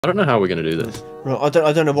I don't know how we're gonna do this. Right,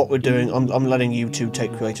 I don't know what we're doing. I'm letting you two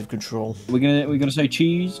take creative control. We're gonna say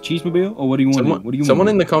cheesemobile, or what do you want? Someone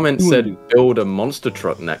in the comments said build a monster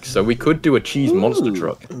truck next, so we could do a cheese monster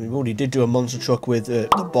truck. We already did do a monster truck with the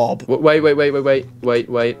Bob.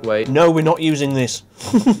 Wait. No, we're not using this.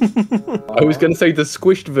 I was gonna say the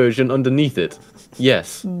squished version underneath it.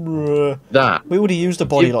 Yes. That. We would have used a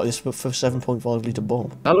body like this for 7.5 litre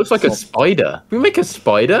Bob. That looks like a spider. Can we make a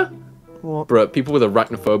spider? What? Bruh, people with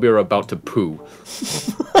arachnophobia are about to poo.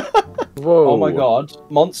 Whoa. Oh my god.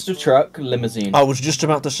 Monster truck limousine. I was just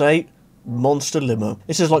about to say, monster limo.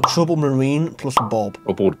 This is like Trouble Marine plus Bob.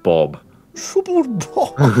 Troubled Bob. Troubled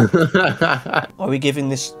Bob. Are we giving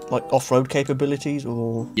this like off-road capabilities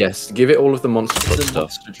or? Yes, give it all of the monster truck The stuff.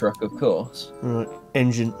 monster truck, of course. Right,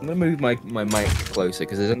 engine. I'm gonna move my mic closer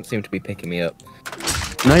because it doesn't seem to be picking me up.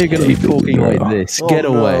 Now you're gonna be talking like this. Oh, Get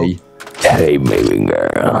no. away. Hey, baby girl.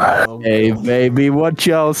 Oh, Hey, God. baby, what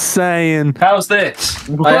y'all saying? How's this?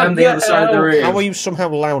 I am the other side of the room. How are you somehow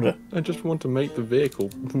louder? I just want to make the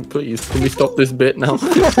vehicle. Please, can we stop this bit now?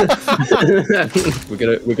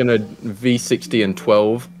 we're gonna V60 and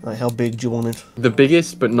 12. Right, how big do you want it? The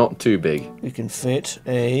biggest, but not too big. We can fit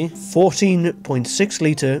a 14.6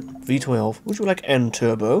 litre V12. Would you like N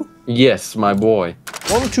turbo? Yes, my boy.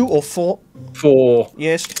 1, 2, or 4? 4.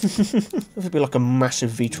 Yes. It would be like a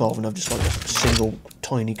massive V12 and have just like a single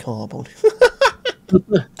tiny carb on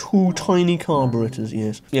it. 2 tiny carburetors,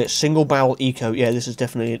 yes. Yeah, single barrel eco. Yeah, this is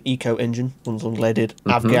definitely an eco engine. One's unleaded.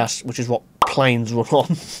 Avgas, which is what planes run on.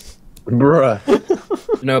 Bruh. I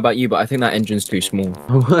don't know about you, but I think that engine's too small.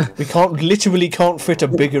 We literally can't fit a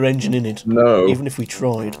bigger engine in it. No. Even if we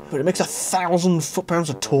tried. But it makes 1,000 foot-pounds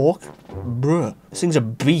of torque. Bruh. This thing's a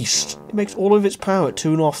beast. It makes all of its power at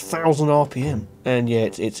 2,500 RPM. And yeah,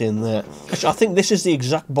 it's in there. Actually, I think this is the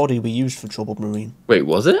exact body we used for Troubled Marine. Wait,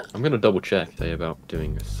 was it? I'm gonna double check. Say about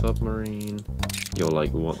doing a submarine. You're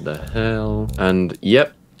like, what the hell? And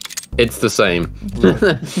yep, it's the same.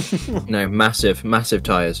 No, massive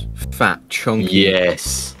tires, fat, chunky.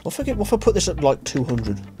 Yes. What if I put this at like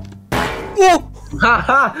 200? Whoa!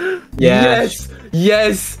 Yes.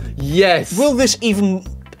 Yes. Yes. Will this even...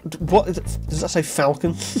 What does that say?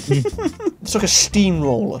 Falcon? It's like a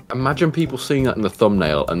steamroller. Imagine people seeing that in the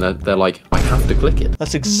thumbnail and they're like, I have to click it.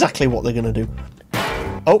 That's exactly what they're gonna do.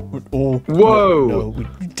 Oh, Whoa! No, we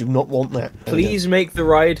do not want that. Please make the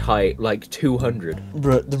ride height like 200.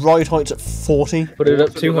 Bruh, the ride height's at 40. Put it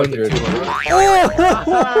up 200.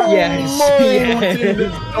 Yes.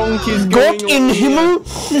 Donkey's Got going in on Himmel!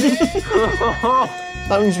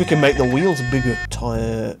 That means we can make the wheels bigger.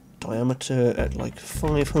 Tire diameter at like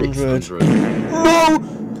 500. 600. No!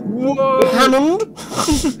 Whoa! Hammond!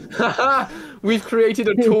 We've created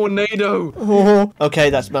a tornado. Oh,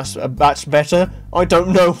 okay, that's better. I don't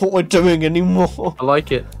know what we're doing anymore. I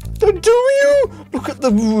like it. Do you? Look at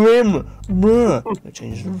the rim, bruh. I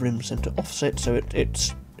changed the rim center offset so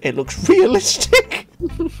it looks realistic.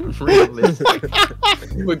 Realistic.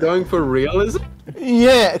 We're going for realism.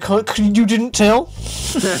 Yeah, you didn't tell.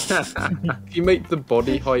 You make the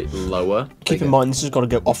body height lower. Keep in mind this has got to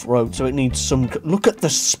go off road, so it needs some. Look at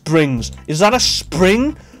the springs. Is that a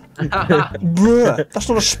spring? Bruh, that's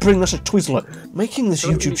not a spring, that's a Twizzler. Making this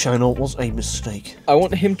YouTube channel was a mistake. I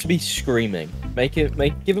want him to be screaming.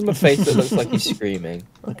 Give him a face that looks like he's screaming.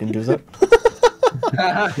 I can do that.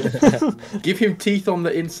 Give him teeth on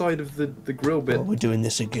the inside of the grill bit. Oh, we're doing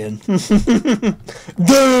this again. He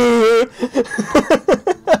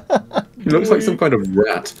looks like some kind of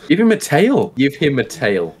rat. Give him a tail. Give him a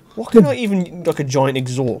tail. What can I even, like a giant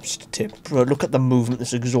exhaust tip? Bro, look at the movement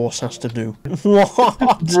this exhaust has to do. What?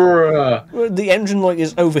 Bruh. The engine, like,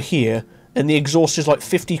 is over here, and the exhaust is, like,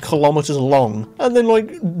 50 kilometers long. And then,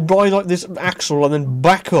 like, by, like, this axle, and then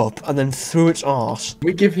back up, and then through its arse.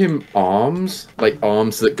 We give him arms, like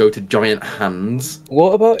arms that go to giant hands.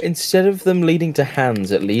 What about instead of them leading to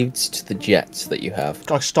hands, it leads to the jets that you have?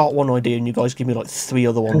 I start one idea, and you guys give me, like, 3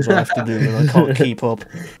 other ones I have to do, and I can't keep up.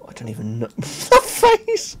 I don't even know. The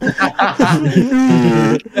face!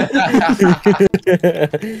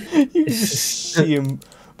 You just see him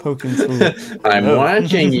poking through. I'm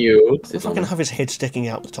watching you. If I can have his head sticking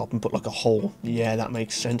out the top and put like a hole. Yeah, that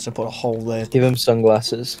makes sense. And put a hole there. Give him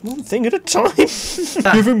sunglasses. One thing at a time.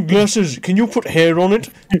 Give him glasses. Can you put hair on it?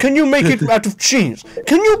 Can you make it out of cheese?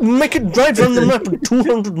 Can you make it drive around the map at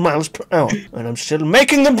 200 miles per hour? And I'm still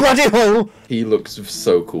making the bloody hole. He looks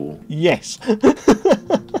so cool. Yes.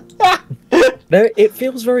 No, it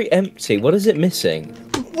feels very empty. What is it missing?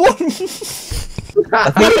 What?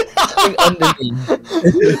 I think underneath.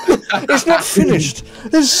 It's not finished.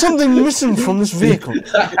 There's something missing from this vehicle.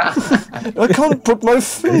 I can't put my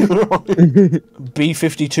finger on it.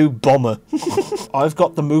 B-52 bomber. I've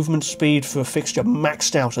got the movement speed for a fixture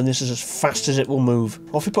maxed out, and this is as fast as it will move.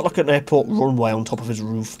 Or if we put like an airport runway on top of his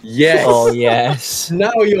roof. Yes. Oh, yes.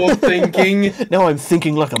 Now you're thinking. Now I'm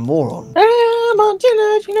thinking like a moron. I'm on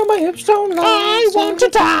dinner, you know my hips don't lie. I want to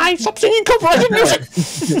die. Stop singing copyrighted music.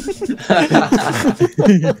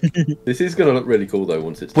 This is gonna look really cool though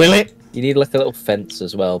once it's. Will it? You need like a little fence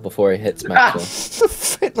as well before it hits maximum.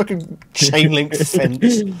 Fit like a chain link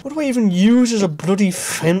fence. What do I even use as a bloody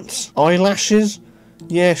fence? Eyelashes?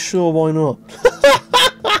 Yeah, sure, why not?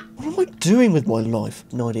 What am I doing with my life?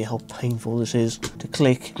 No idea how painful this is. To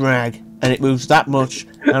click, drag, and it moves that much,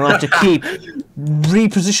 and I have to keep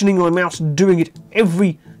repositioning my mouse and doing it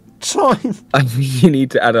every time. I think you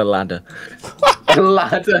need to add a ladder. A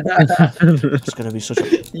ladder. It's going to be such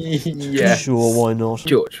a... Yeah. Sure, why not?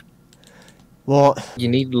 George, What? you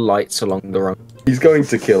need lights along the road. He's going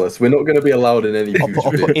to kill us. We're not going to be allowed in any I'll future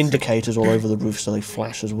put bits. indicators all over the roof so they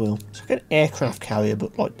flash as well. It's like an aircraft carrier,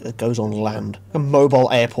 but like it goes on land. A mobile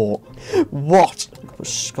airport. What? Put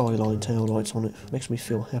skyline tail lights on it. Makes me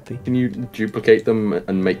feel happy. Can you duplicate them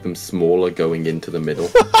and make them smaller going into the middle?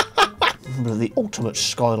 The ultimate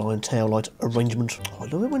skyline tail light arrangement. Oh, I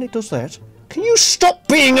love it when it does that. Can you stop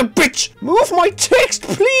being a bitch? Move my text,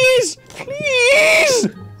 please! Please!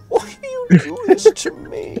 Why do you do this to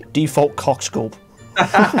me? Default cocksculp.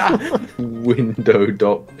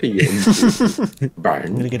 Window.png. I'm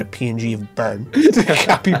Bang. gonna get a PNG of Burn.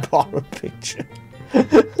 Capybara picture.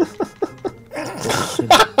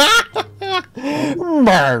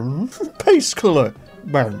 Burn. Paste colour.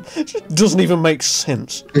 Burn. It doesn't even make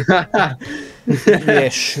sense. Yeah,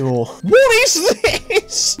 sure. What is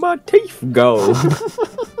this? My teeth go.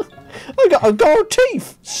 I got a gold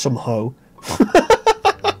teeth. Some hoe.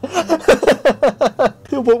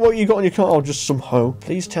 What you got on your car? Oh, just some hoe.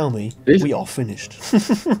 Please tell me we are finished.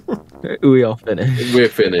 We are finished. We're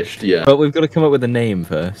finished, yeah. But we've got to come up with a name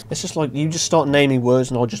first. It's just like you just start naming words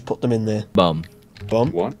and I'll just put them in there. Bum.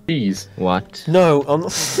 Bum? What? Cheese. What? No, I'm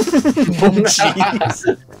not. Bum cheese.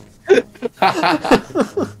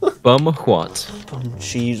 Bum what? Bum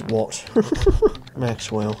cheese what?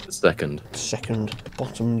 Maxwell. Second. Second.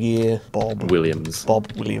 Bottom gear. Bob. Williams.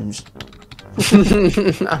 Bob Williams.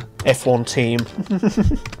 F1 team.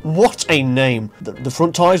 What a name. The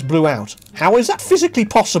front tyres blew out. How is that physically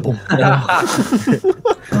possible?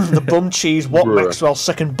 The bum cheese, what Bruh. Maxwell,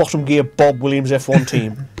 second bottom gear, Bob Williams F1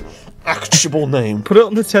 team. Actual name. Put it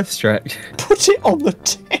on the test track. Put it on the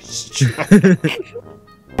test track.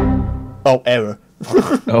 Oh, error.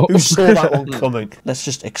 Oh. Who saw that one coming? Let's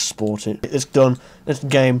just export it. It's done. It's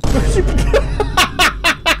game.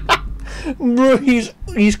 Bro,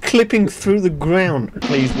 he's clipping through the ground.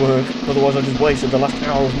 Please work, otherwise I just wasted the last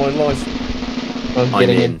hour of my life. I'm I'm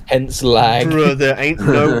getting in. intense lag. Bro, there ain't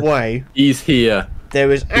no way. He's here.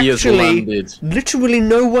 There is He has actually landed. literally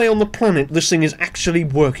no way on the planet this thing is actually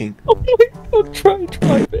working. Oh my god, try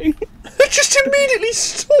driving. It just immediately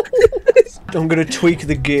stopped. I'm going to tweak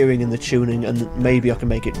the gearing and the tuning and maybe I can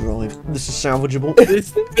make it drive. This is salvageable.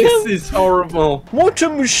 This is horrible. What a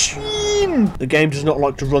machine! The game does not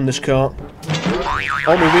like to run this car. Oh,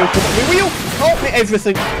 my wheel, come on, my wheel! Oh, my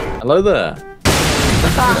everything! Hello there.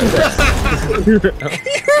 You've got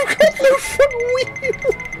no front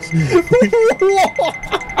wheels!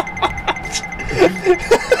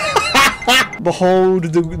 Behold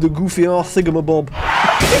the goofy thingamabob.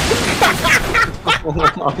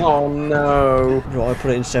 Oh no. Right, I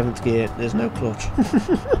put it in 7th gear, there's no clutch.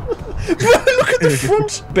 Look at the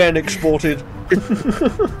front! Ben exported.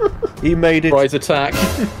 He made it. Prize attack.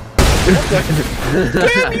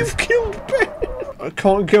 Ben, you've killed Ben! I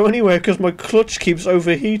can't go anywhere because my clutch keeps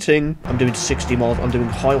overheating. I'm doing 60 miles, I'm doing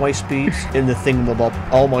highway speeds in the thingamabob.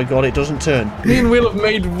 Oh my god, it doesn't turn. Me and Will have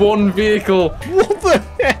made one vehicle. What the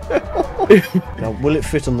hell? Now, will it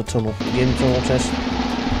fit on the tunnel? Begin tunnel test.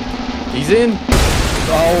 He's in.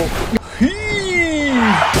 Oh.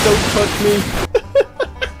 Don't touch me.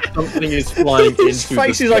 Something is flying into His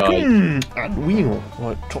face the is like, sky. and wheel.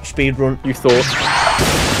 Right, top speed run. You thought.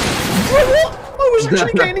 Bro, what? I was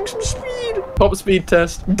actually gaining some speed. Top speed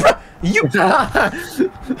test. Bro, you.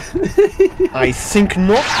 I think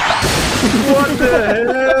not. What the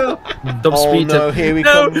hell? Top Oh speed no, to... here we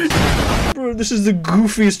No. come. Bro, this is the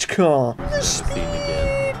goofiest car. The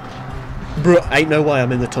speed. Bro, ain't no way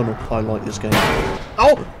I'm in the tunnel. I like this game.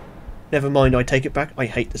 Oh! Never mind, I take it back. I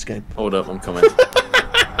hate this game. Hold up, I'm coming.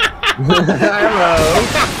 Hello!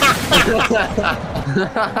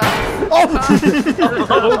 Oh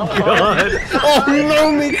god! Oh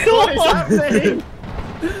no, me God!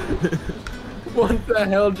 What the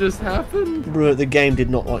hell just happened? Bro, the game did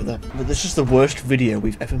not like that. But this is the worst video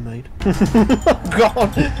we've ever made.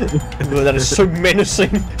 God! Bro, that is so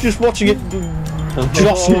menacing. Just watching it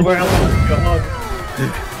jostle around. Oh god.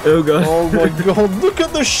 Oh god. Oh my god, look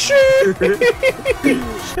at the shit!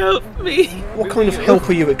 Help me. What kind of help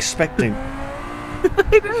are you expecting?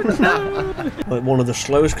 I don't know. Like one of the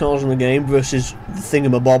slowest cars in the game versus the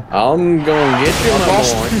thingamabob. I'm gonna get you, my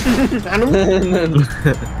boy. Animal?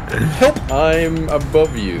 Help! I'm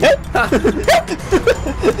above you. Help!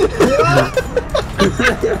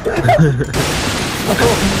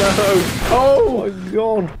 Oh Oh my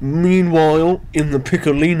god. Meanwhile, in the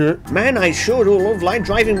Piccolina, man, I sure do love like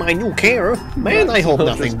driving my new car. Man, I hope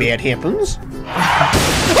nothing bad happens.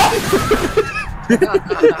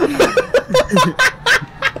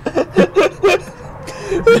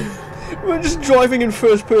 We're just driving in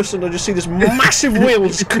first person. I just see this massive wheel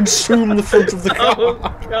just consume the front of the car.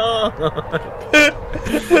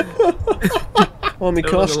 Oh, my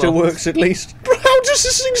car still works at least. Bro, how does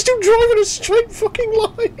this thing still drive in a straight fucking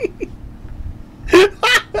line?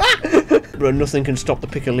 Bro, nothing can stop the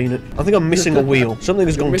Piccolina. I think I'm missing a wheel. Something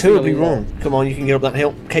has gone terribly wrong. Come on, you can get up that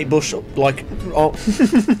hill. Kate Bush, like, oh.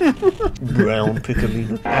 Brown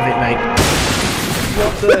Piccolina. Have it, mate.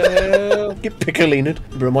 What the hell? Get Piccolinaed.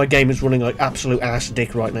 Bro, my game is running like absolute ass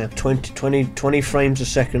dick right now. 20 frames a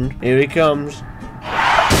second. Here he comes.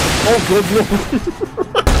 Oh, good no.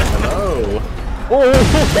 Oh. Oh,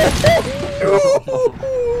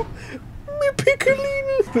 me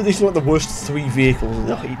Piccolina. But these are like the worst 3 vehicles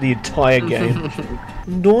in the entire game.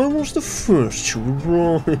 And I was the first to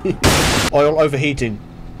arrive. Oil overheating.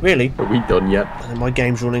 Really? Are we done yet? And my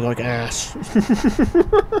game's running like ass.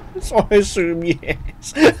 So I assume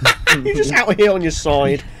yes. You're just out here on your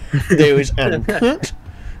side. There is Uncut,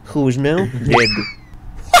 who is now dead.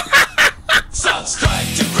 Subscribe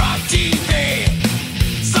to GrogTV.